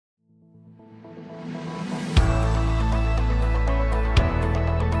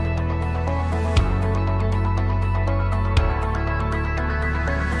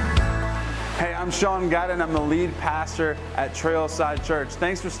I'm Sean Gadden. I'm the lead pastor at Trailside Church.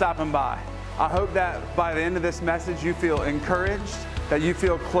 Thanks for stopping by. I hope that by the end of this message you feel encouraged, that you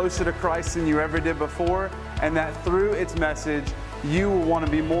feel closer to Christ than you ever did before, and that through its message you will want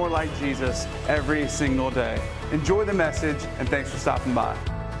to be more like Jesus every single day. Enjoy the message, and thanks for stopping by.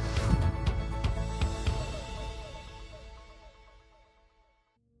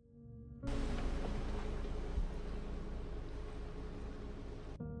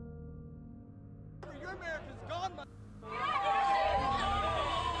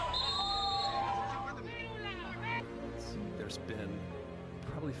 There's been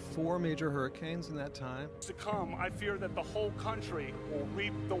probably 4 major hurricanes in that time. To come, I fear that the whole country will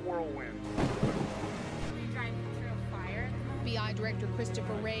reap the whirlwind. FBI Director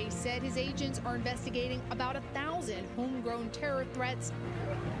Christopher Wray said his agents are investigating about 1,000 homegrown terror threats.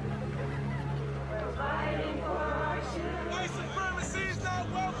 White supremacy is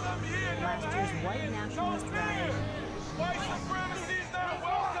not welcome here. Last year's white nationalist rally. White supremacy is not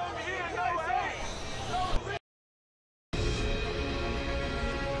welcome here. No hate.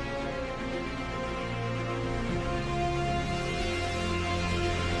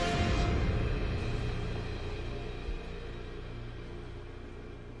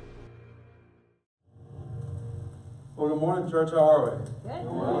 Well, good morning, church. How are we? Good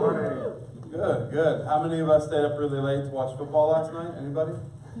morning. Good. How many of us stayed up really late to watch football last night? Anybody?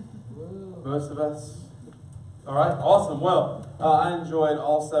 Most of us? All right, awesome. Well, I enjoyed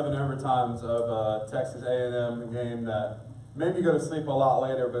all 7 overtimes of Texas A&M game that made me go to sleep a lot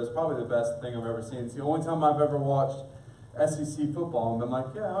later, but it's probably the best thing I've ever seen. It's the only time I've ever watched SEC football and been like,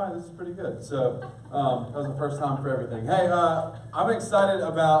 yeah, all right, this is pretty good. So that was the first time for everything. Hey, I'm excited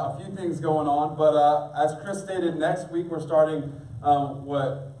about a few things going on, but as Chris stated, next week we're starting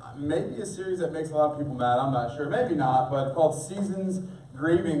what may be a series that makes a lot of people mad. I'm not sure, maybe not, but called Seasons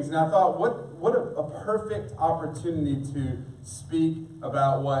Grievings. And I thought, what a perfect opportunity to speak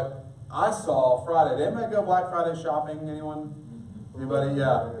about what I saw Friday. Did anybody go Black Friday shopping? Anyone? Anybody?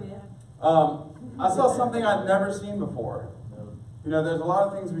 Yeah. I saw something I'd never seen before. You know, there's a lot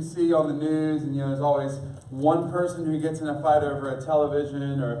of things we see on the news, and there's always one person who gets in a fight over a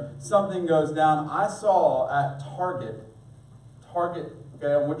television or something goes down. I saw at Target,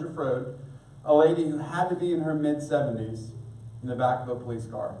 okay, on Woodruff Road, a lady who had to be in her mid-70s in the back of a police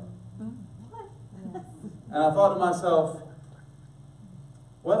car. And I thought to myself,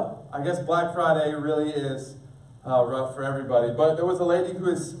 well, I guess Black Friday really is rough for everybody. But there was a lady who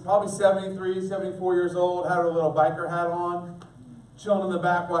was probably 73, 74 years old, had her little biker hat on, chilling in the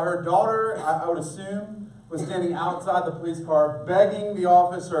back while her daughter, I would assume, was standing outside the police car begging the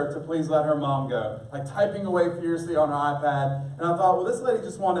officer to please let her mom go. Like typing away furiously on her iPad. And I thought, well, this lady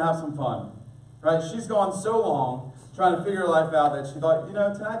just wanted to have some fun. Right? She's gone so long trying to figure her life out that she thought,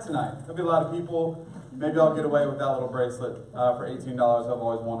 tonight's the night. There'll be a lot of people. Maybe I'll get away with that little bracelet for $18 I've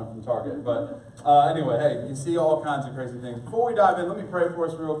always wanted from Target. But anyway, hey, you see all kinds of crazy things. Before we dive in, let me pray for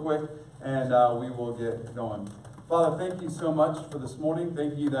us real quick, and we will get going. Father, thank you so much for this morning.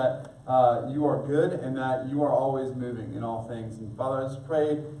 Thank you that you are good and that you are always moving in all things. And Father, I just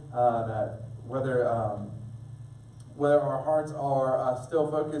pray that whether our hearts are still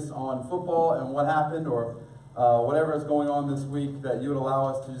focused on football and what happened, or whatever is going on this week, that you would allow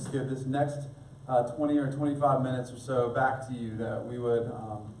us to just give this next 20 or 25 minutes or so back to you, that we would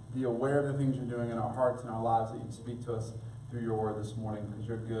be aware of the things you're doing in our hearts and our lives, that you speak to us through your word this morning, because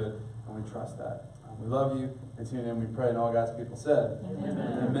you're good and we trust that. We love you, and to your name we pray, and all God's people said,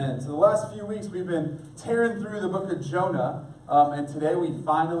 Amen. Amen. So the last few weeks we've been tearing through the book of Jonah, and today we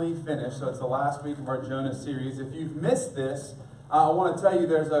finally finished, so it's the last week of our Jonah series. If you've missed this, I want to tell you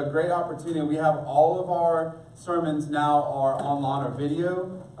there's a great opportunity. We have all of our sermons now are online or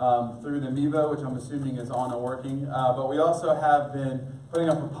video through the Mevo, which I'm assuming is on and working. But we also have been putting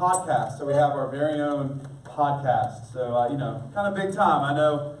up a podcast. So we have our very own podcast. So, kind of big time. I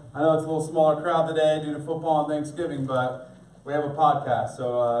know it's a little smaller crowd today due to football and Thanksgiving, but we have a podcast.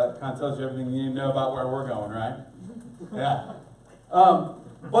 So it kind of tells you everything you need to know about where we're going, right? Yeah.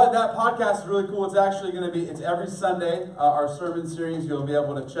 But that podcast is really cool. It's actually going to be, it's every Sunday, our sermon series. You'll be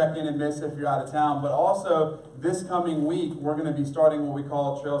able to check in and miss if you're out of town. But also, this coming week, we're going to be starting what we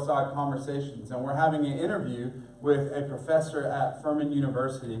call Trailside Conversations. And we're having an interview with a professor at Furman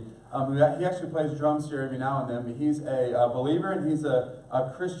University. He actually plays drums here every now and then. But he's a believer, and he's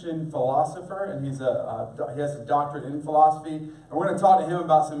a Christian philosopher, and he has a doctorate in philosophy. And we're going to talk to him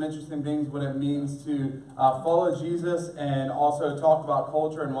about some interesting things, what it means to follow Jesus, and also talk about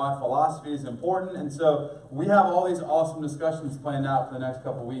culture and why philosophy is important. And so we have all these awesome discussions planned out for the next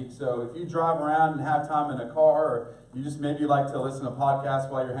couple weeks. So if you drive around and have time in a car, or you just maybe like to listen to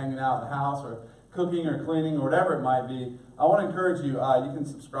podcasts while you're hanging out in the house, or cooking or cleaning or whatever it might be, I want to encourage you, you can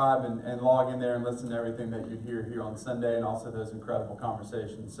subscribe and log in there and listen to everything that you hear here on Sunday and also those incredible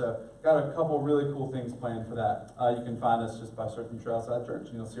conversations. So got a couple really cool things planned for that. You can find us just by searching Trailside Church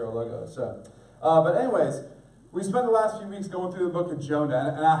and you'll see our logo. So, but anyways, we spent the last few weeks going through the book of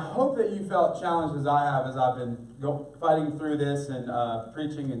Jonah, and I hope that you felt challenged as I have as I've been fighting through this and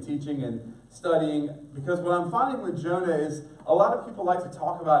preaching and teaching and studying, because what I'm finding with Jonah is a lot of people like to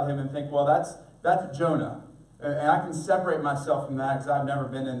talk about him and think, well, that's Jonah. And I can separate myself from that because I've never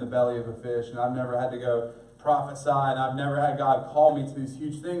been in the belly of a fish and I've never had to go prophesy and I've never had God call me to these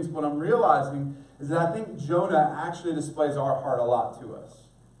huge things. What I'm realizing is that I think Jonah actually displays our heart a lot to us.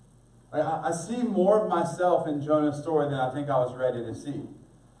 I see more of myself in Jonah's story than I think I was ready to see.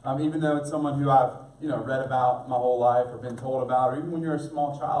 Even though it's someone who I've read about my whole life or been told about, or even when you're a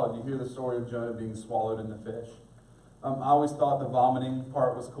small child, you hear the story of Jonah being swallowed in the fish. I always thought the vomiting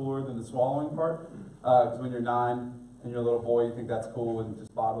part was cooler than the swallowing part. Because when you're 9 and you're a little boy, you think that's cool and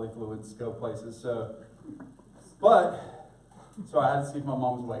just bodily fluids go places. So I had to see if my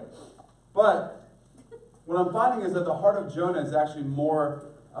mom was awake. But what I'm finding is that the heart of Jonah is actually more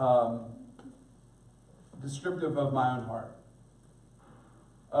descriptive of my own heart.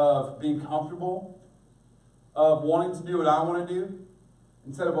 Of being comfortable, of wanting to do what I want to do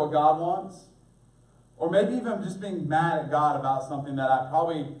instead of what God wants. Or maybe even just being mad at God about something that I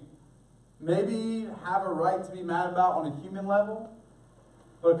probably maybe have a right to be mad about on a human level,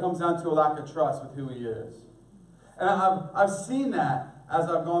 but it comes down to a lack of trust with who He is. And I've seen that as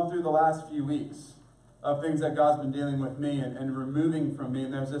I've gone through the last few weeks of things that God's been dealing with me and removing from me.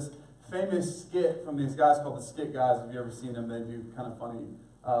 And there's this famous skit from these guys called the Skit Guys. Have you ever seen them? They do kind of funny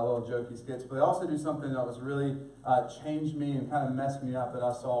little jokey skits. But they also do something that was really changed me and kind of messed me up that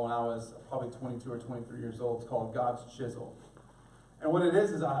I saw when I was probably 22 or 23 years old. It's called God's Chisel. And what it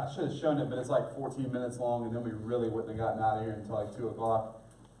is I should have shown it, but it's like 14 minutes long, and then we really wouldn't have gotten out of here until like 2 o'clock.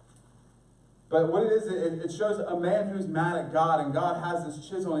 But what it is, it shows a man who's mad at God, and God has this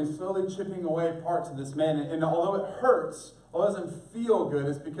chisel, and He's slowly chipping away parts of this man. And although it hurts, although it doesn't feel good,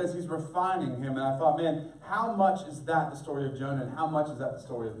 it's because He's refining him. And I thought, man, how much is that the story of Jonah, and how much is that the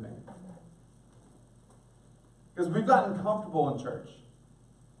story of me? Because we've gotten comfortable in church.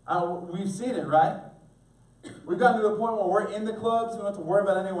 We've seen it, right? We've gotten to the point where we're in the club, so we don't have to worry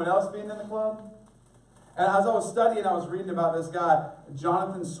about anyone else being in the club. And as I was studying, I was reading about this guy,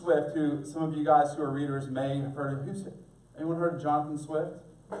 Jonathan Swift, who some of you guys who are readers may have heard of. Anyone heard of Jonathan Swift?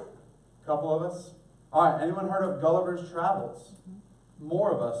 A couple of us. All right, anyone heard of Gulliver's Travels?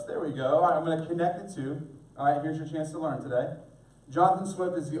 More of us. There we go. All right, I'm going to connect the two. All right, here's your chance to learn today. Jonathan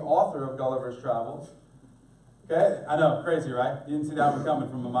Swift is the author of Gulliver's Travels. Okay, I know, crazy, right? You didn't see that one coming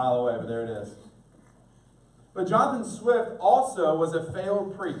from a mile away, but there it is. But Jonathan Swift also was a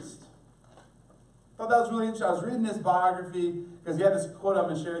failed priest. I thought that was really interesting. I was reading his biography because he had this quote I'm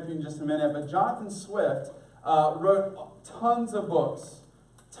going to share with you in just a minute. But Jonathan Swift wrote tons of books,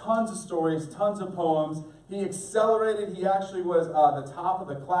 tons of stories, tons of poems. He accelerated. He actually was the top of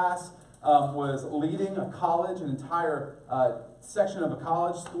the class, was leading a college, an entire section of a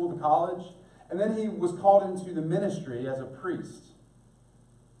college, school to college. And then he was called into the ministry as a priest.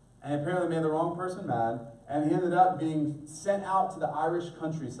 And apparently made the wrong person mad. And he ended up being sent out to the Irish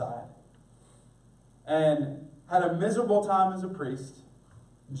countryside. And had a miserable time as a priest.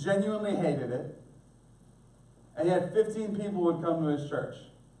 Genuinely hated it. And he had 15 people who would come to his church.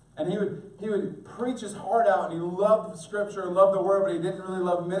 And he would preach his heart out. And he loved Scripture and loved the Word, but he didn't really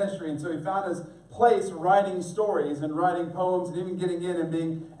love ministry. And so he found his place writing stories and writing poems and even getting in and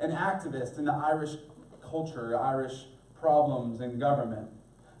being an activist in the Irish culture, Irish problems and government.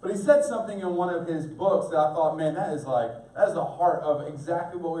 But he said something in one of his books that I thought, man, that is the heart of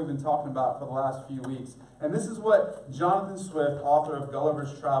exactly what we've been talking about for the last few weeks. And this is what Jonathan Swift, author of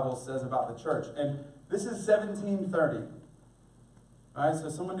Gulliver's Travels, says about the church. And this is 1730. All right, so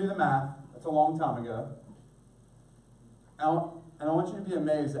someone do the math. That's a long time ago. And I want you to be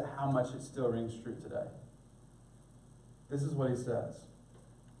amazed at how much it still rings true today. This is what he says.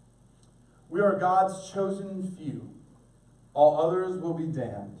 We are God's chosen few. All others will be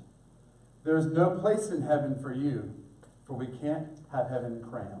damned. There is no place in heaven for you, for we can't have heaven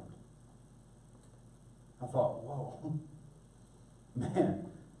crammed. I thought, whoa.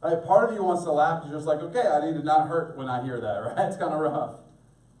 Man. Like, part of you wants to laugh because you're just like, okay, I need to not hurt when I hear that, right? It's kind of rough.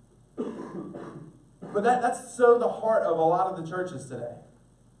 But that's so the heart of a lot of the churches today.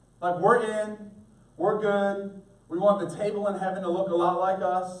 Like, we're in, we're good, we want the table in heaven to look a lot like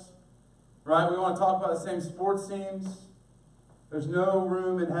us, right? We want to talk about the same sports teams. There's no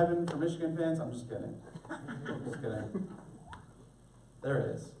room in heaven for Michigan fans. I'm just kidding. I'm just kidding. There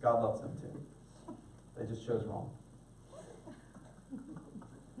it is. God loves them too. They just chose wrong.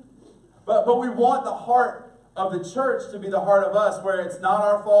 But we want the heart of the church to be the heart of us, where it's not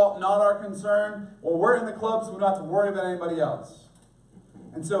our fault, not our concern. Well, we're in the club, so we don't have to worry about anybody else.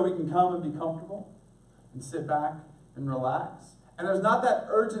 And so we can come and be comfortable and sit back and relax. And there's not that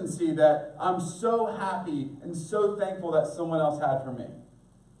urgency that I'm so happy and so thankful that someone else had for me.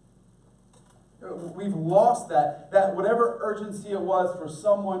 We've lost that whatever urgency it was for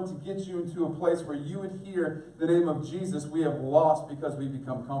someone to get you into a place where you would hear the name of Jesus, we have lost because we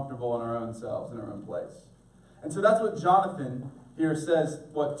become comfortable in our own selves, in our own place. And so that's what Jonathan here says,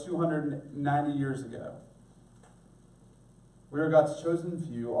 290 years ago. We are God's chosen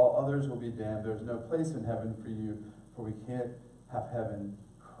few, all others will be damned. There's no place in heaven for you, for we can't have heaven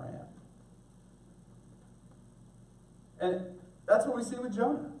crammed. And that's what we see with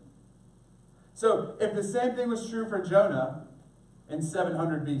Jonah. So if the same thing was true for Jonah in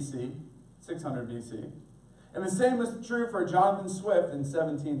 700 BC, 600 BC, and the same was true for Jonathan Swift in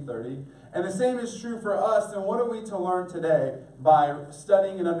 1730, and the same is true for us, then what are we to learn today by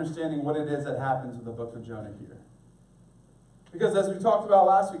studying and understanding what it is that happens with the book of Jonah here? Because as we talked about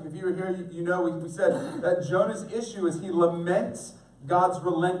last week, if you were here, you know we said that Jonah's issue is he laments God's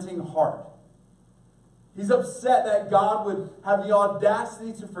relenting heart. He's upset that God would have the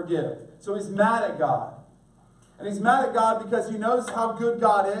audacity to forgive. So he's mad at God. And he's mad at God because he knows how good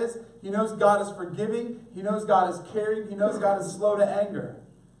God is. He knows God is forgiving. He knows God is caring. He knows God is slow to anger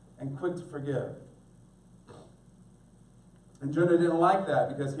and quick to forgive. And Jonah didn't like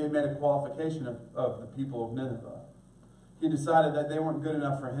that because he had made a qualification of the people of Nineveh. He decided that they weren't good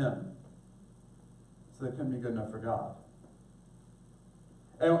enough for him. So they couldn't be good enough for God.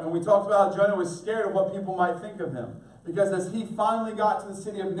 And we talked about Jonah was scared of what people might think of him. Because as he finally got to the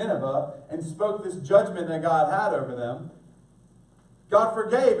city of Nineveh and spoke this judgment that God had over them, God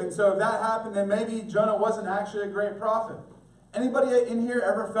forgave. And so if that happened, then maybe Jonah wasn't actually a great prophet. Anybody in here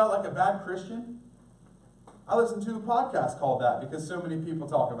ever felt like a bad Christian? I listened to a podcast called that because so many people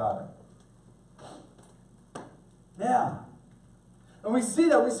talk about it. Yeah. And we see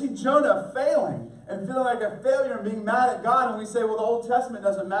that. We see Jonah failing and feeling like a failure and being mad at God. And we say, well, the Old Testament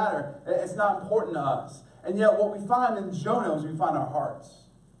doesn't matter. It's not important to us. And yet what we find in Jonah is we find our hearts.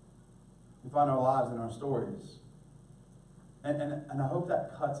 We find our lives and our stories. And I hope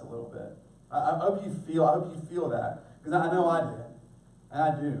that cuts a little bit. I hope you feel that. Because I know I did. And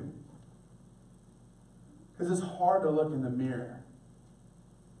I do. Because it's hard to look in the mirror.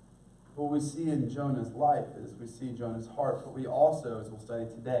 What we see in Jonah's life is we see Jonah's heart, but we also, as we'll study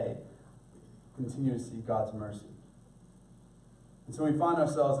today, continue to see God's mercy. And so we find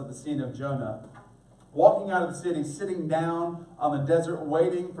ourselves at the scene of Jonah, walking out of the city, sitting down on the desert,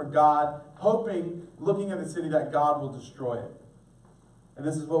 waiting for God, hoping, looking at the city, that God will destroy it. And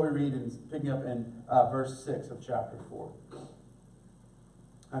this is what we read, picking up in verse 6 of chapter 4.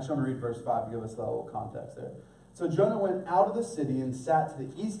 Actually, I'm going to read verse 5 to give us a little context there. So Jonah went out of the city and sat to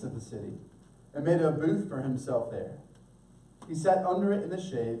the east of the city and made a booth for himself there. He sat under it in the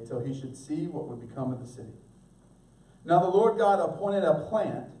shade till he should see what would become of the city. Now the Lord God provided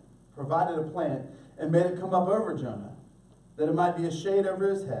a plant, and made it come up over Jonah, that it might be a shade over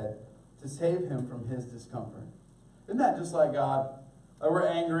his head to save him from his discomfort. Isn't that just like God? Like we're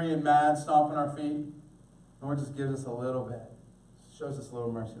angry and mad, stomping our feet, and the Lord just gives us a little bit. Shows us a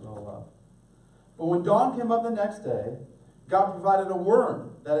little mercy, a little love. But when dawn came up the next day, God provided a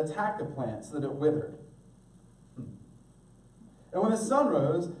worm that attacked the plant so that it withered. And when the sun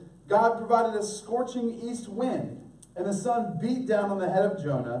rose, God provided a scorching east wind, and the sun beat down on the head of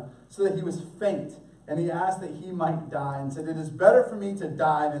Jonah so that he was faint, and he asked that he might die, and said, "It is better for me to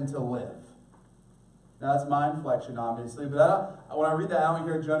die than to live." Now that's my inflection, obviously, but when I read that, I don't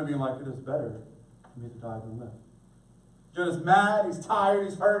hear Jonah being like, "It is better for me to die than live." Jonah's mad, he's tired,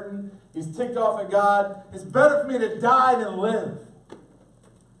 he's hurting, he's ticked off at God. It's better for me to die than live.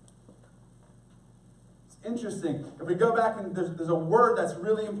 It's interesting. If we go back, and there's a word that's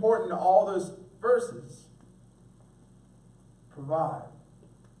really important to all those verses. Provide.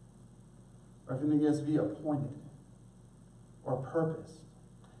 Or if in the ESV, appointed. Or purpose.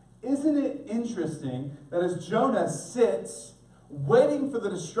 Isn't it interesting that as Jonah sits waiting for the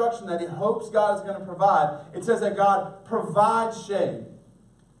destruction that he hopes God is going to provide, it says that God provides shade.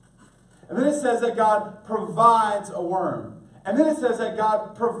 And then it says that God provides a worm. And then it says that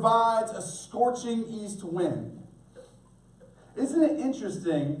God provides a scorching east wind. Isn't it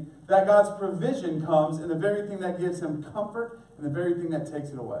interesting that God's provision comes in the very thing that gives him comfort and the very thing that takes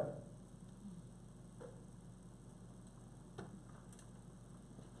it away?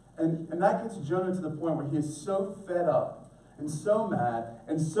 And that gets Jonah to the point where he is so fed up and so mad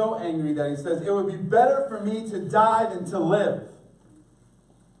and so angry that he says, "It would be better for me to die than to live."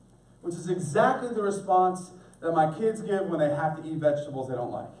 Which is exactly the response that my kids give when they have to eat vegetables they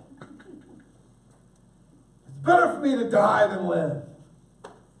don't like. It's better for me to die than live.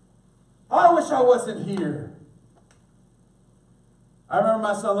 I wish I wasn't here. I remember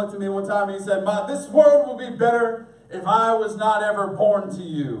my son looked at me one time and he said, "This world will be better if I was not ever born to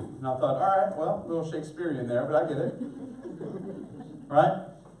you." And I thought, all right, well, a little Shakespearean there, but I get it. Right?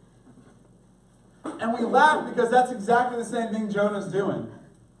 And we laugh because that's exactly the same thing Jonah's doing.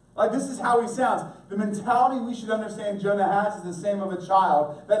 Like, this is how he sounds. The mentality we should understand Jonah has is the same of a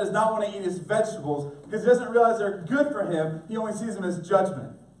child that does not want to eat his vegetables because he doesn't realize they're good for him. He only sees them as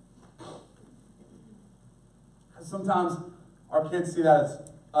judgment. Sometimes our kids see that as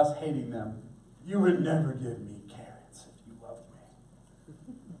us hating them. "You would never give me carrots if you loved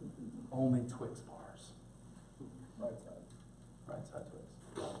me." Only Twix bars. Right side. Right side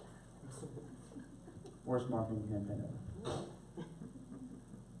Twix. Worst marketing campaign ever.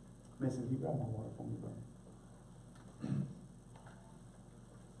 Mason, can you grab my water for me, bro?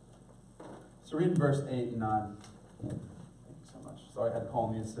 So read verse 8 and 9. Thank you so much. Sorry, I had to call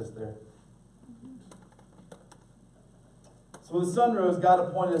on the assist there. So when the sun rose, God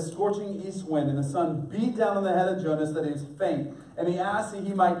appointed a scorching east wind, and the sun beat down on the head of Jonah so that he was faint. And he asked that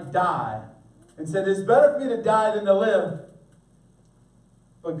he might die, and said, "It's better for me to die than to live."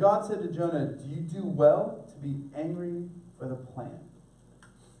 But God said to Jonah, "Do you do well to be angry for the plan?"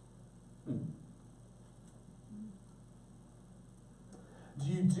 Do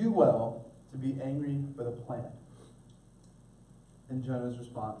you do well to be angry for the plan? And Jonah's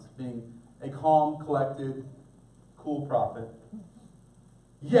response, being a calm, collected, cool prophet,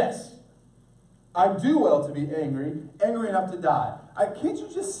 "Yes, I do well to be angry enough to die." Can't you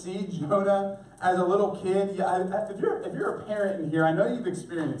just see Jonah as a little kid? If you're a parent in here, I know you've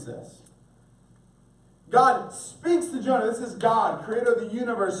experienced this. God speaks to Jonah. This is God, creator of the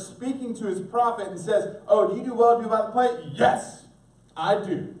universe, speaking to his prophet and says, "Oh, do you do well to do about the plan?" "Yes, I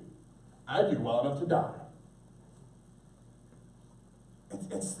do. I do well enough to die."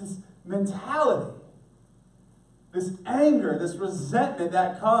 It's this mentality, this anger, this resentment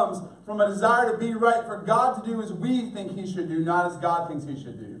that comes from a desire to be right, for God to do as we think he should do, not as God thinks he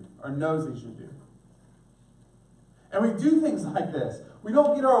should do, or knows he should do. And we do things like this. We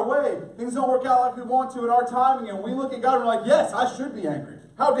don't get our way. Things don't work out like we want to in our timing, and we look at God and we're like, "Yes, I should be angry.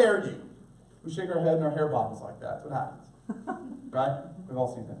 How dare you?" We shake our head and our hair bobbles like that. That's what happens. Right? We've all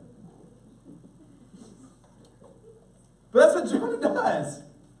seen that. But that's what Jonah does.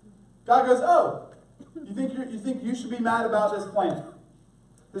 God goes, "Oh, you think you should be mad about this plan?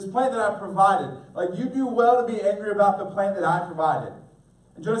 This plan that I provided. Like, you do well to be angry about the plan that I provided."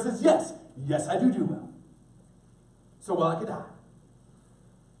 And Jonah says, "Yes, yes, I do well. So well I could die."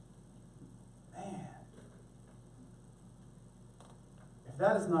 Man. If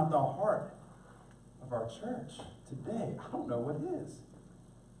that is not the heart of our church today, I don't know what is.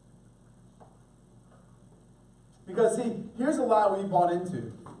 Because, see, here's a lie we bought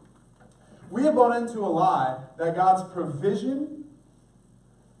into. We have bought into a lie that God's provision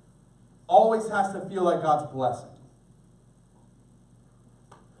always has to feel like God's blessing.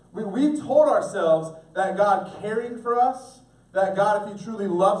 We've told ourselves that God caring for us, that God, if he truly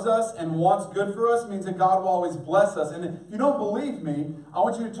loves us and wants good for us, means that God will always bless us. And if you don't believe me, I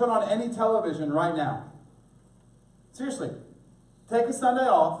want you to turn on any television right now. Seriously. Take a Sunday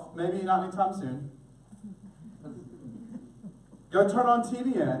off, maybe not anytime soon. Go turn on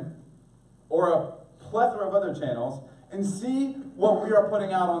TBN or a plethora of other channels and see what we are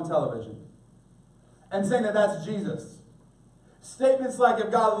putting out on television. And saying that that's Jesus. Statements like,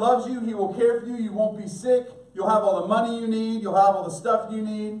 if God loves you, he will care for you, you won't be sick, you'll have all the money you need, you'll have all the stuff you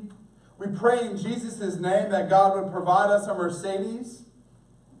need. We pray in Jesus' name that God would provide us a Mercedes.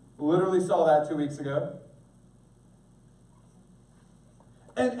 Literally saw that 2 weeks ago.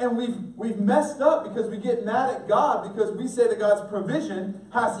 And we've messed up because we get mad at God because we say that God's provision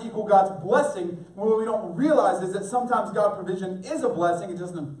has to equal God's blessing. What we don't realize is that sometimes God's provision is a blessing. It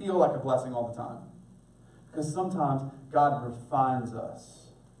doesn't feel like a blessing all the time. Because sometimes God refines us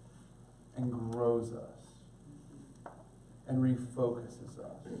and grows us and refocuses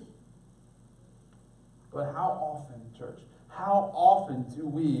us. But how often, church, how often do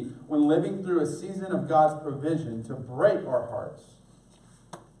we, when living through a season of God's provision, to break our hearts?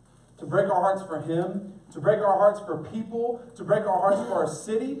 To break our hearts for him, to break our hearts for people, to break our hearts for our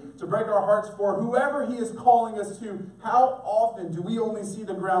city, to break our hearts for whoever he is calling us to. How often do we only see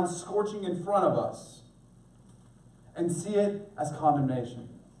the ground scorching in front of us and see it as condemnation?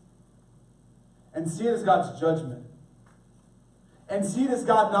 And see it as God's judgment? and see it as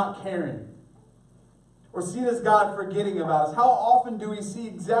God not caring. Or see it as God forgetting about us. How often do we see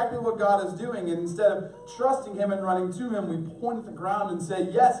exactly what God is doing, and instead of trusting Him and running to Him, we point at the ground and say,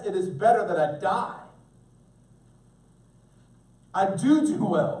 yes, it is better that I die. I do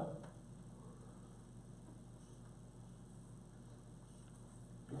well.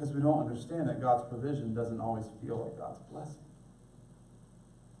 Because we don't understand that God's provision doesn't always feel like God's blessing.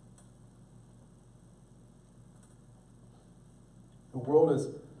 The world is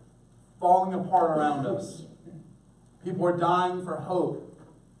falling apart around us. People are dying for hope.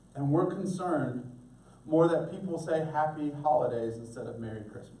 And we're concerned more that people say happy holidays instead of Merry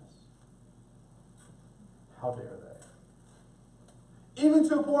Christmas. How dare they? Even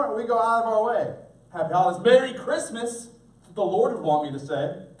to a point where we go out of our way. Happy holidays. Merry Christmas. That's what the Lord would want me to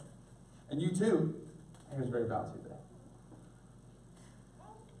say. And you too. Here's very bouncy day.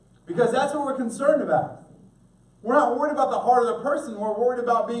 Because that's what we're concerned about. We're not worried about the heart of the person. We're worried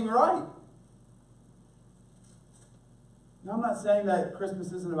about being right. Now, I'm not saying that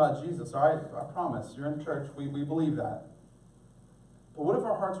Christmas isn't about Jesus, all right? I promise. You're in church. We believe that. But what if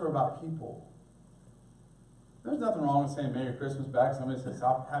our hearts are about people? There's nothing wrong with saying Merry Christmas back. Somebody says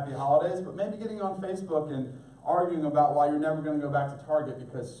Happy Holidays. But maybe getting on Facebook and arguing about why you're never going to go back to Target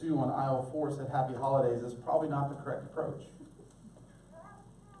because Sue on aisle 4 said Happy Holidays is probably not the correct approach.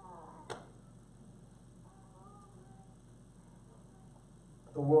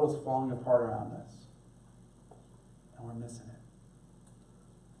 The world is falling apart around us. And we're missing it.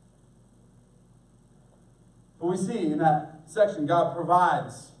 But we see in that section, God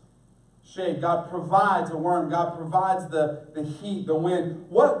provides shade. God provides a worm. God provides the heat, the wind.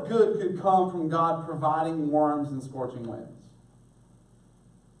 What good could come from God providing worms and scorching winds?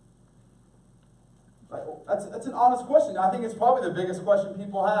 That's an honest question. I think it's probably the biggest question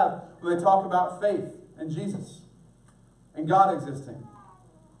people have when they talk about faith and Jesus and God existing.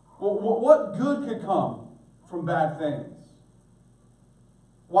 Well, what good could come from bad things?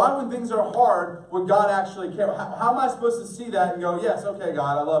 Why, when things are hard, would God actually care? How am I supposed to see that and go, yes, okay,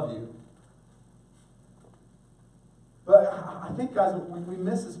 God, I love you? But I think, guys, we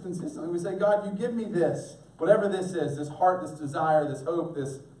miss this consistently. We say, God, you give me this, whatever this is, this heart, this desire, this hope,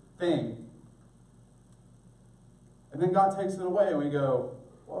 this thing. And then God takes it away and we go,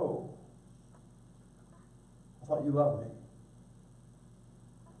 whoa, I thought you loved me.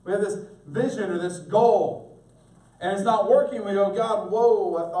 We have this vision or this goal, and it's not working. We go, God,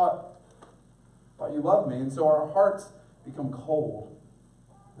 whoa, I thought you loved me. And so our hearts become cold,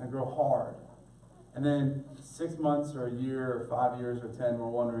 and they grow hard. And then 6 months or a year or 5 years or 10, we're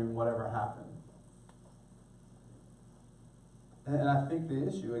wondering whatever happened. And I think the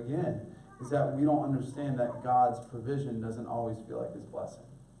issue, again, is that we don't understand that God's provision doesn't always feel like His blessing.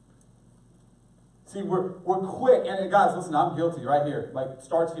 See, we're quick, and guys, listen, I'm guilty right here. Like,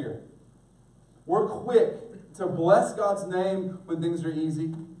 starts here. We're quick to bless God's name when things are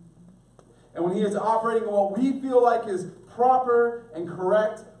easy. And when He is operating in what we feel like is proper and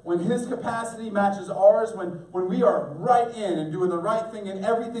correct, when His capacity matches ours, when we are right in and doing the right thing and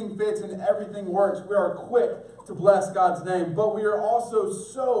everything fits and everything works, we are quick to bless God's name. But we are also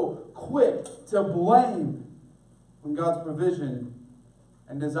so quick to blame when God's provision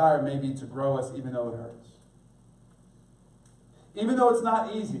and desire may be to grow us even though it hurts. Even though it's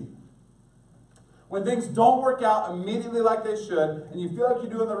not easy. When things don't work out immediately like they should, and you feel like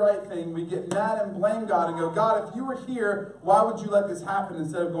you're doing the right thing, we get mad and blame God and go, God, if you were here, why would you let this happen?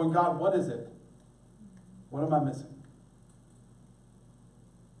 Instead of going, God, what is it? What am I missing?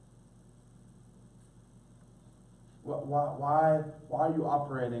 Why are you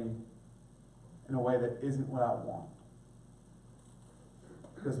operating in a way that isn't what I want?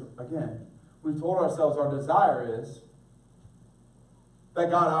 Because, again, we've told ourselves our desire is that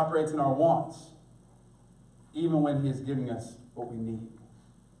God operates in our wants, even when He is giving us what we need.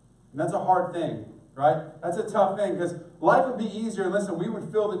 And that's a hard thing, right? That's a tough thing, because life would be easier. Listen, we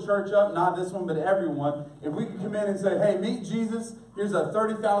would fill the church up, not this one, but everyone, if we could come in and say, hey, meet Jesus, here's a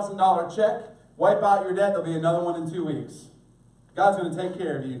 $30,000 check, wipe out your debt, there'll be another one in 2 weeks. God's going to take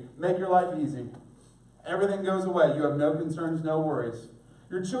care of you, make your life easy. Everything goes away. You have no concerns, no worries.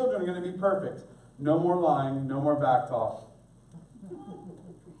 Your children are going to be perfect. No more lying, no more back talk.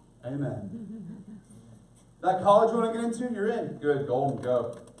 Amen. That college you want to get into, you're in. Good, golden,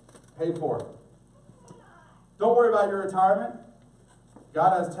 go. Paid for. Don't worry about your retirement.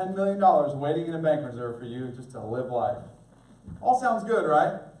 God has $10 million waiting in a bank reserve for you just to live life. All sounds good,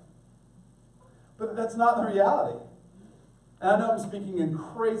 right? But that's not the reality. And I know I'm speaking in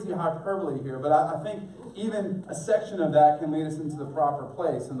crazy hyperbole here, but I think even a section of that can lead us into the proper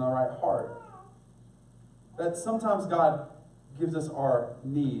place and the right heart. That sometimes God gives us our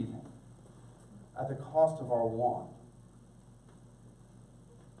need at the cost of our want.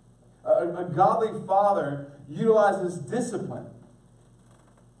 A godly father utilizes discipline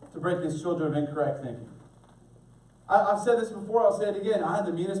to break his children of incorrect thinking. I've said this before, I'll say it again. I had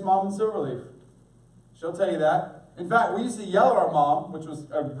the meanest mom in Silverleaf. She'll tell you that. In fact, we used to yell at our mom, which was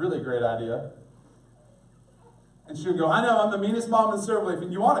a really great idea. And she would go, I know, I'm the meanest mom in Silverleaf.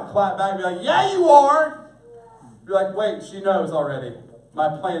 And you want to clap back and be like, yeah, you are. You're like, wait, she knows already.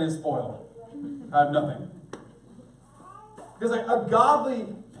 My plan is spoiled. I have nothing. Because a godly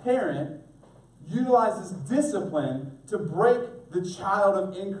parent utilizes discipline to break the child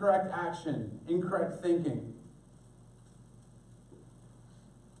of incorrect action, incorrect thinking.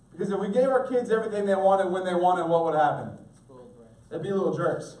 Because if we gave our kids everything they wanted when they wanted, what would happen? They'd be little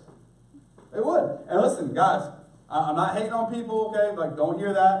jerks. They would. And listen, guys, I'm not hating on people, okay? Like, don't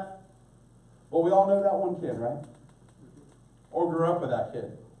hear that. But we all know that one kid, right? Or grew up with that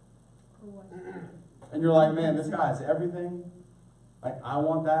kid. And you're like, man, this guy has everything. Like, I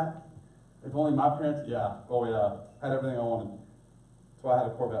want that. If only my parents, had everything I wanted. That's why I had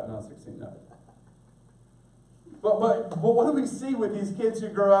a Corvette when I was 16. No. But what do we see with these kids who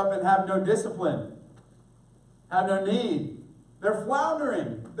grow up and have no discipline? Have no need? They're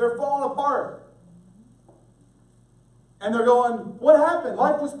floundering. They're falling apart. And they're going, what happened?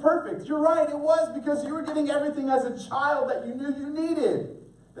 Life was perfect. You're right, it was, because you were getting everything as a child that you knew you needed,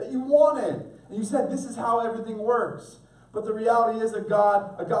 that you wanted. And you said, this is how everything works. But the reality is a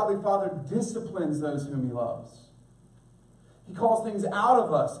godly father disciplines those whom he loves. He calls things out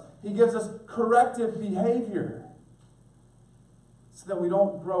of us. He gives us corrective behavior so that we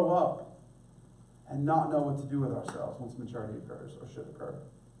don't grow up and not know what to do with ourselves once maturity occurs or should occur.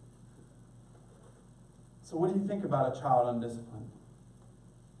 So what do you think about a child undisciplined?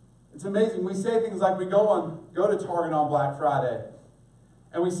 It's amazing. We say things like we go to Target on Black Friday,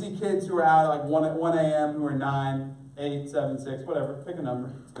 and we see kids who are out at like 1 a.m. who are 9, 8, 7, 6, whatever. Pick a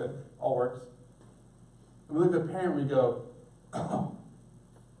number. It's good. All works. And we look at the parent and we go, oh,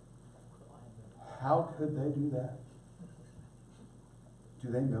 how could they do that? Do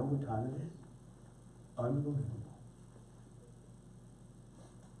they know what time it is? Unbelievable.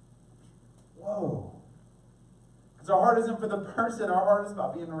 Whoa. Because our heart isn't for the person. Our heart is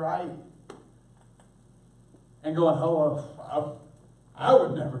about being right. And going, oh, I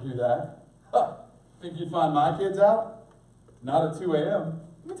would never do that. Huh. Think you'd find my kids out? Not at 2 a.m.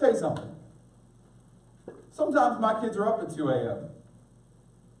 Let me tell you something. Sometimes my kids are up at 2 a.m.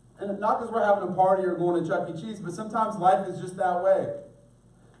 And not because we're having a party or going to Chuck E. Cheese, but sometimes life is just that way.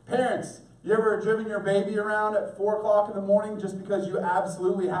 Parents, you ever driven your baby around at 4 o'clock in the morning just because you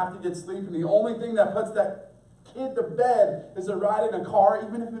absolutely have to get sleep, and the only thing that puts that kid to bed is a ride in a car,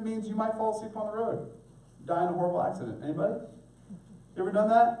 even if it means you might fall asleep on the road, die in a horrible accident? Anybody? You ever done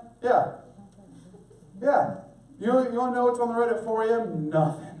that? Yeah. Yeah. You want to know what's on the road at 4 a.m.?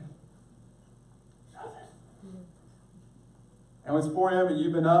 Nothing. And when it's 4 a.m. and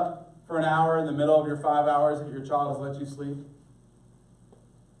you've been up for an hour in the middle of your 5 hours that your child has let you sleep,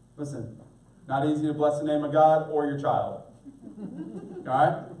 listen, not easy to bless the name of God or your child. All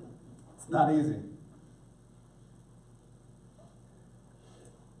right? It's not easy.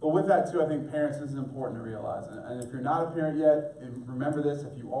 But with that, too, I think parents, this is important to realize. And if you're not a parent yet, remember this.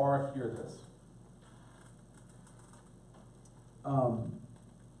 If you are, hear this.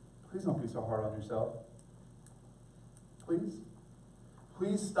 Please don't be so hard on yourself. Please.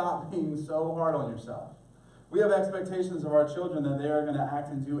 Please stop being so hard on yourself. We have expectations of our children that they are going to act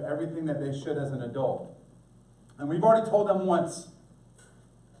and do everything that they should as an adult. And we've already told them once,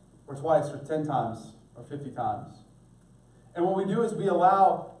 or twice, or 10 times, or 50 times. And what we do is we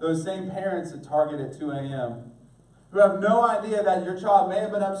allow those same parents at Target at 2 a.m. who have no idea that your child may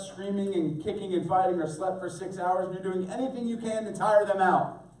have been up screaming and kicking and fighting or slept for 6 hours, and you're doing anything you can to tire them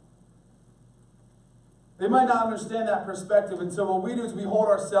out. They might not understand that perspective, and so what we do is we hold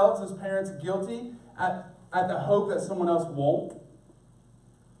ourselves as parents guilty at the hope that someone else won't.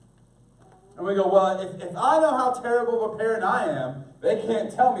 And we go, well, if I know how terrible of a parent I am, they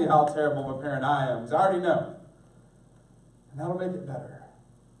can't tell me how terrible of a parent I am, because I already know. And that'll make it better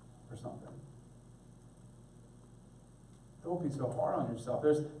or something. Don't be so hard on yourself.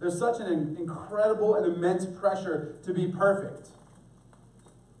 There's such an incredible and immense pressure to be perfect.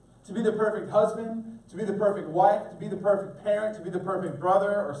 To be the perfect husband, to be the perfect wife, to be the perfect parent, to be the perfect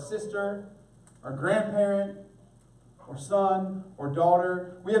brother or sister or grandparent or son or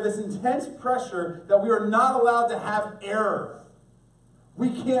daughter. We have this intense pressure that we are not allowed to have error. We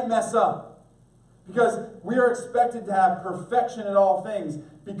can't mess up. Because we are expected to have perfection in all things.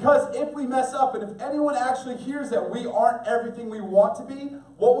 Because if we mess up, and if anyone actually hears that we aren't everything we want to be,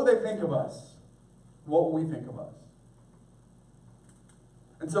 what will they think of us? What will we think of us?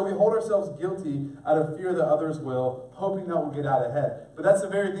 And so we hold ourselves guilty out of fear that others will, hoping that we'll get out ahead. But that's the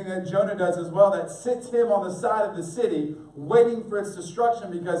very thing that Jonah does as well, that sits him on the side of the city, waiting for its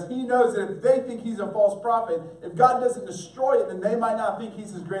destruction, because he knows that if they think he's a false prophet, if God doesn't destroy it, then they might not think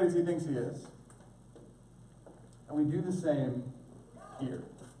he's as great as he thinks he is. And we do the same here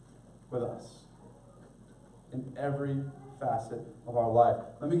with us in every facet of our life.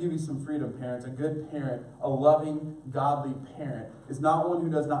 Let me give you some freedom, parents. A good parent, a loving, godly parent, is not one who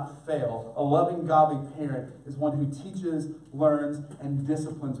does not fail. A loving, godly parent is one who teaches, learns, and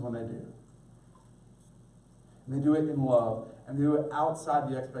disciplines when they do. And they do it in love, and they do it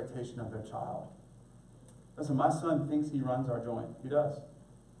outside the expectation of their child. Listen, my son thinks he runs our joint. He does.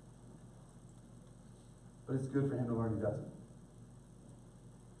 But it's good for him to learn he doesn't.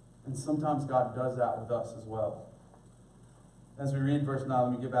 And sometimes God does that with us as well. As we read verse 9,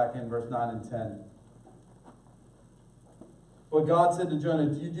 let me get back in verse 9 and 10. But God said to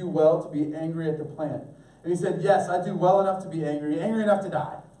Jonah, do you do well to be angry at the plant? And he said, yes, I do well enough to be angry enough to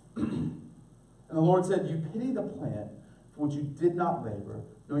die. And the Lord said, you pity the plant for which you did not labor,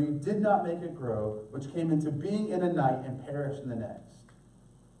 nor you did not make it grow, which came into being in a night and perished in the next.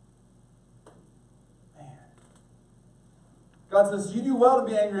 Man. God says, you do well to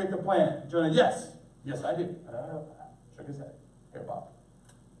be angry at the plant. Jonah, yes. Yes, I do. Shook his head. Here, Bob.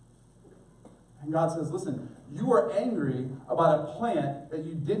 And God says, listen, you are angry about a plant that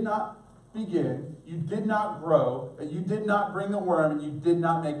you did not begin, you did not grow, that you did not bring the worm, and you did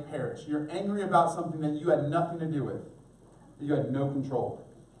not make perish. You're angry about something that you had nothing to do with, that you had no control.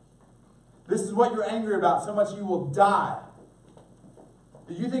 This is what you're angry about, so much you will die.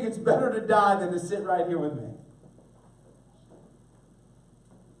 Do you think it's better to die than to sit right here with me?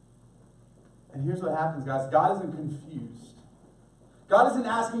 And here's what happens, guys. God isn't confused. God isn't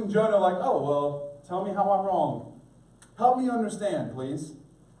asking Jonah like, oh, well, tell me how I'm wrong. Help me understand, please.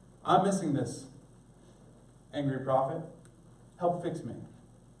 I'm missing this, angry prophet. Help fix me.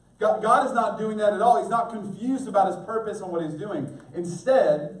 God is not doing that at all. He's not confused about his purpose and what he's doing.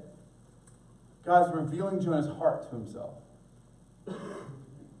 Instead, God is revealing Jonah's heart to himself.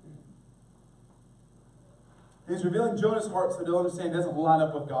 He's revealing Jonah's heart so they'll understand it doesn't line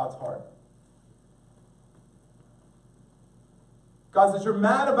up with God's heart. God says, you're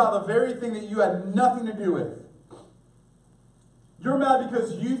mad about the very thing that you had nothing to do with. You're mad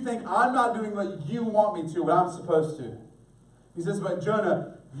because you think I'm not doing what you want me to, what I'm supposed to. He says, but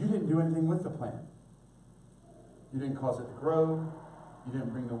Jonah, you didn't do anything with the plant. You didn't cause it to grow. You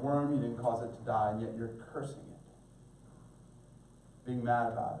didn't bring the worm. You didn't cause it to die, and yet you're cursing it. Being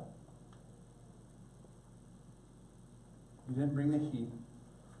mad about it. You didn't bring the heat,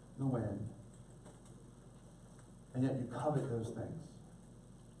 the wind, and yet you covet those things.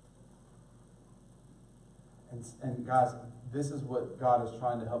 And guys, this is what God is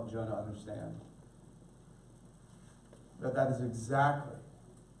trying to help Jonah understand. That is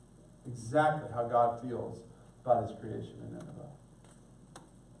exactly how God feels about his creation in Nineveh.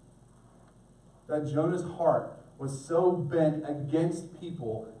 That Jonah's heart was so bent against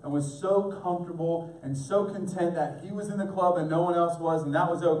people and was so comfortable and so content that he was in the club and no one else was, and that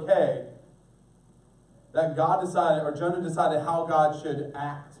was okay, that God decided, or Jonah decided how God should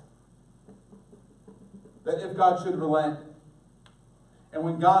act. That if God should relent. And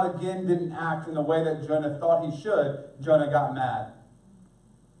when God again didn't act in the way that Jonah thought he should, Jonah got mad.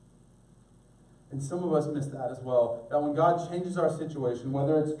 And some of us miss that as well. That when God changes our situation,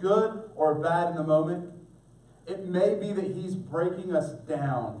 whether it's good or bad in the moment, it may be that he's breaking us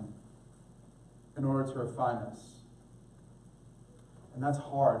down in order to refine us. And that's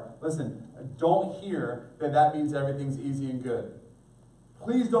hard. Listen, don't hear that means everything's easy and good.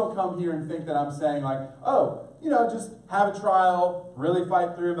 Please don't come here and think that I'm saying like, oh, just have a trial, really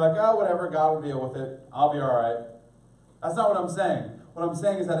fight through, like, oh, whatever, God will deal with it. I'll be all right. That's not what I'm saying. What I'm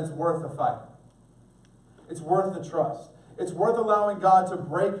saying is that it's worth the fight. It's worth the trust. It's worth allowing God to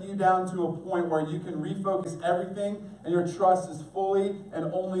break you down to a point where you can refocus everything and your trust is fully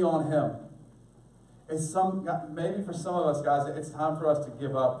and only on him. Maybe for some of us, guys, it's time for us to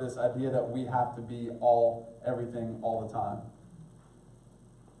give up this idea that we have to be everything, all the time.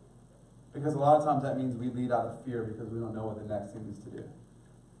 Because a lot of times that means we lead out of fear because we don't know what the next thing is to do.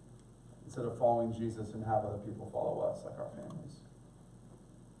 Instead of following Jesus and have other people follow us, like our families.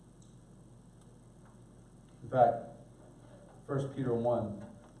 In fact, 1 Peter 1,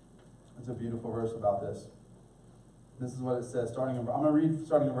 it's a beautiful verse about this. This is what it says. I'm going to read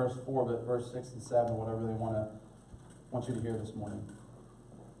starting in verse 4, but verse 6 and 7, what I really want you to hear this morning.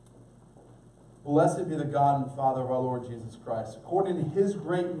 Blessed be the God and Father of our Lord Jesus Christ. According to his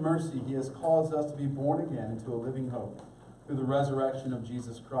great mercy, he has caused us to be born again into a living hope through the resurrection of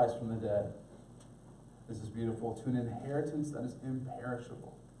Jesus Christ from the dead. This is beautiful. To an inheritance that is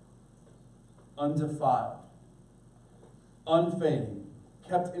imperishable, undefiled, unfading,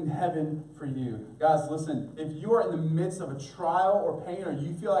 kept in heaven for you. Guys, listen, if you are in the midst of a trial or pain, or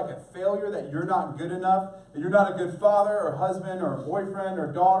you feel like a failure, that you're not good enough, that you're not a good father or husband or boyfriend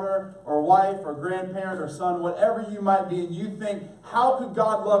or daughter or wife or grandparent or son, whatever you might be, and you think, how could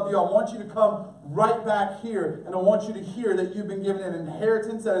God love you? I want you to come right back here, and I want you to hear that you've been given an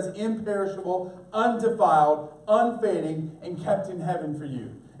inheritance that is imperishable, undefiled, unfading, and kept in heaven for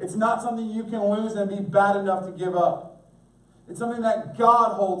you. It's not something you can lose and be bad enough to give up. It's something that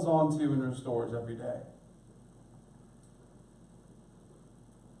God holds on to and restores every day.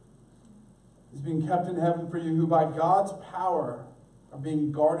 It's being kept in heaven for you, who by God's power are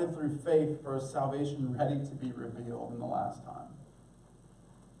being guarded through faith for a salvation ready to be revealed in the last time.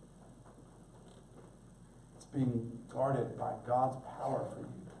 It's being guarded by God's power for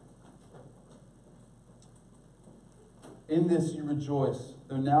you. In this you rejoice,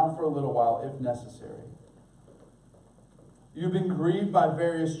 though now for a little while, if necessary. You've been grieved by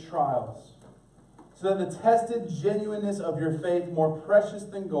various trials, so that the tested genuineness of your faith, more precious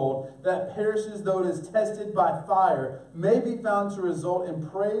than gold, that perishes though it is tested by fire, may be found to result in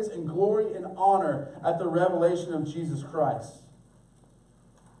praise and glory and honor at the revelation of Jesus Christ.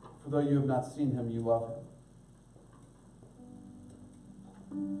 For though you have not seen him, you love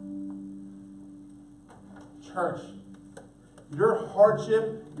him. Church, your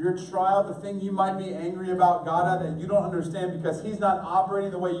hardship, your trial, the thing you might be angry about God at that you don't understand because he's not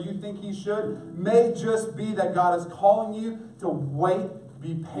operating the way you think he should, may just be that God is calling you to wait,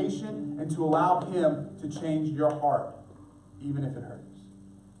 be patient, and to allow him to change your heart, even if it hurts.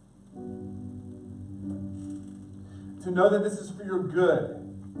 To know that this is for your good,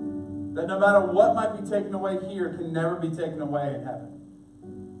 that no matter what might be taken away here can never be taken away in heaven.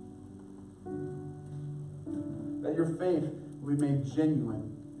 That your faith will be made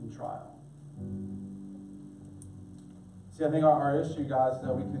genuine in trial. See, I think our issue, guys, is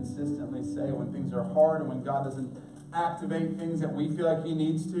that we consistently say when things are hard and when God doesn't activate things that we feel like he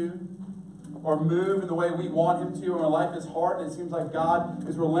needs to, or move in the way we want him to, and our life is hard, and it seems like God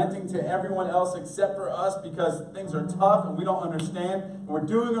is relenting to everyone else except for us because things are tough and we don't understand, and we're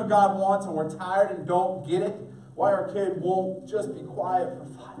doing what God wants and we're tired and don't get it. Why our kid won't just be quiet for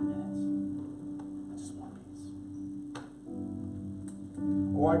 5 minutes.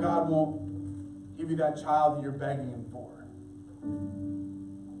 Or why God won't give you that child that you're begging him for.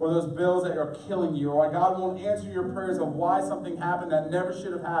 Or those bills that are killing you. Or why God won't answer your prayers of why something happened that never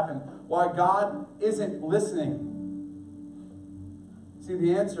should have happened. Why God isn't listening. See,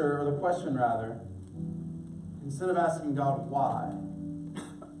 the answer, or the question rather, instead of asking God why,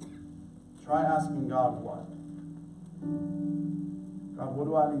 try asking God what? God, what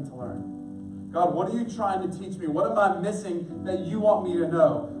do I need to learn? God, what are you trying to teach me? What am I missing that you want me to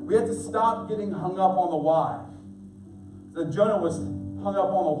know? We have to stop getting hung up on the why. So Jonah was hung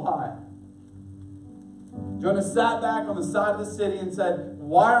up on the why. Jonah sat back on the side of the city and said,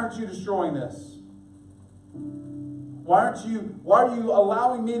 why aren't you destroying this? Why are you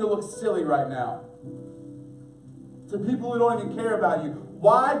allowing me to look silly right now? To people who don't even care about you.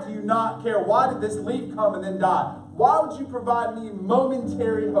 Why do you not care? Why did this leaf come and then die? Why would you provide me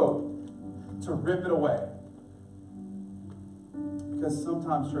momentary hope to rip it away? Because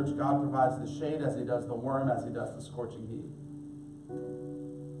sometimes, church, God provides the shade as he does the worm, as he does the scorching heat.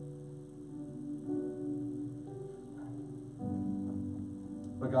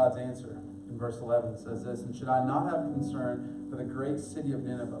 But God's answer in verse 11 says this, and should I not have concern for the great city of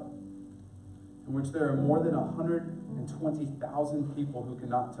Nineveh, in which there are more than 120,000 people who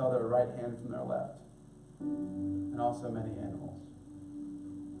cannot tell their right hand from their left, and also many animals.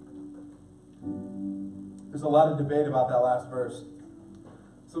 There's a lot of debate about that last verse.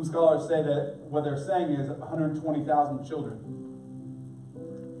 Some scholars say that what they're saying is 120,000 children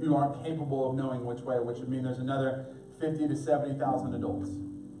who aren't capable of knowing which way, which would mean there's another 50 to 70,000 adults.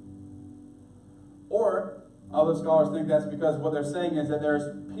 Or other scholars think that's because what they're saying is that there's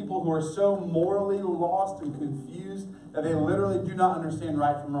people who are so morally lost and confused that they literally do not understand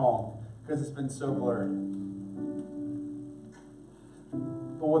right from wrong because it's been so blurred.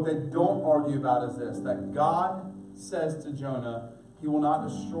 But what they don't argue about is this, that God says to Jonah, he will not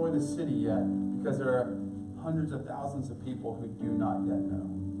destroy the city yet because there are hundreds of thousands of people who do not yet know.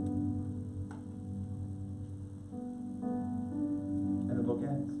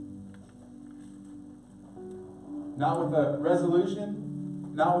 Not with a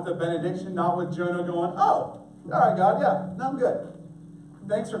resolution, not with a benediction, not with Jonah going, oh, all right, God, yeah, no, I'm good.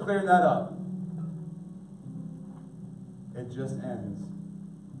 Thanks for clearing that up. It just ends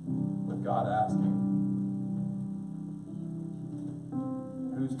with God asking,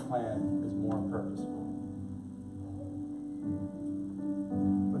 whose plan is more purposeful?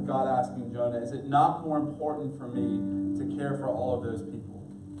 With God asking Jonah, is it not more important for me to care for all of those people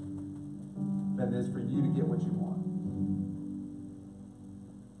than it is for you to get what you want?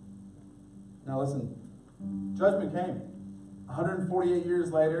 Now listen, judgment came. 148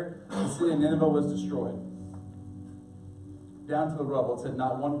 years later, the city of Nineveh was destroyed. Down to the rubble. It said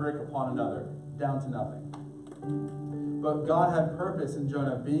not one brick upon another. Down to nothing. But God had purpose in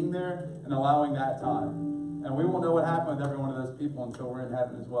Jonah being there and allowing that time. And we won't know what happened with every one of those people until we're in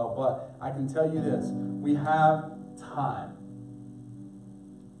heaven as well. But I can tell you this. We have time.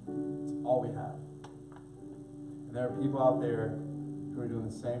 It's all we have. And there are people out there who are doing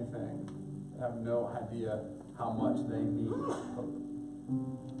the same thing. They have no idea how much they need hope.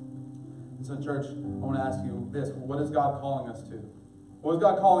 And so, church, I want to ask you this. What is God calling us to? What is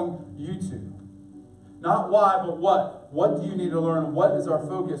God calling you to? Not why, but what. What do you need to learn? What is our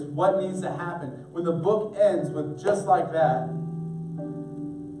focus? What needs to happen? When the book ends with just like that,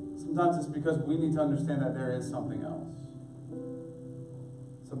 sometimes it's because we need to understand that there is something else.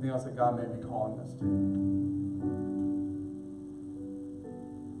 Something else that God may be calling us to.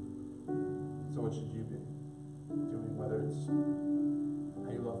 So what should you be doing? Whether it's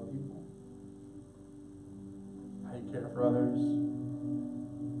how you love people, how you care for others,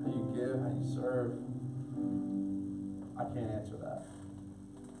 how you give, how you serve. I can't answer that.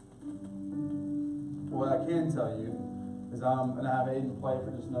 But what I can tell you is I'm going to have Aiden play for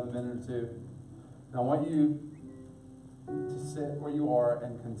just another minute or two. And I want you to sit where you are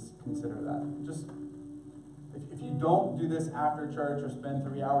and consider that. Just, if you don't do this after church or spend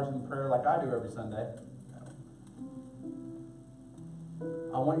 3 hours in prayer like I do every Sunday,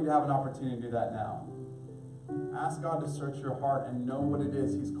 I want you to have an opportunity to do that now. Ask God to search your heart and know what it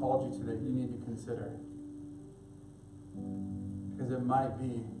is He's called you to that you need to consider. Because it might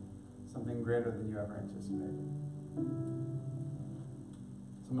be something greater than you ever anticipated. So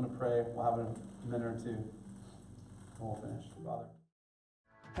I'm going to pray. We'll have a minute or two, and we'll finish. Father.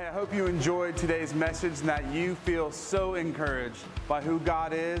 Hey, I hope you enjoyed today's message and that you feel so encouraged by who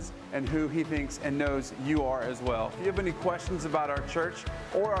God is and who He thinks and knows you are as well. If you have any questions about our church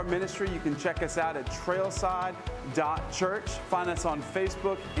or our ministry, you can check us out at trailside.church. Find us on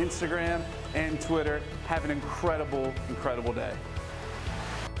Facebook, Instagram, and Twitter. Have an incredible, incredible day.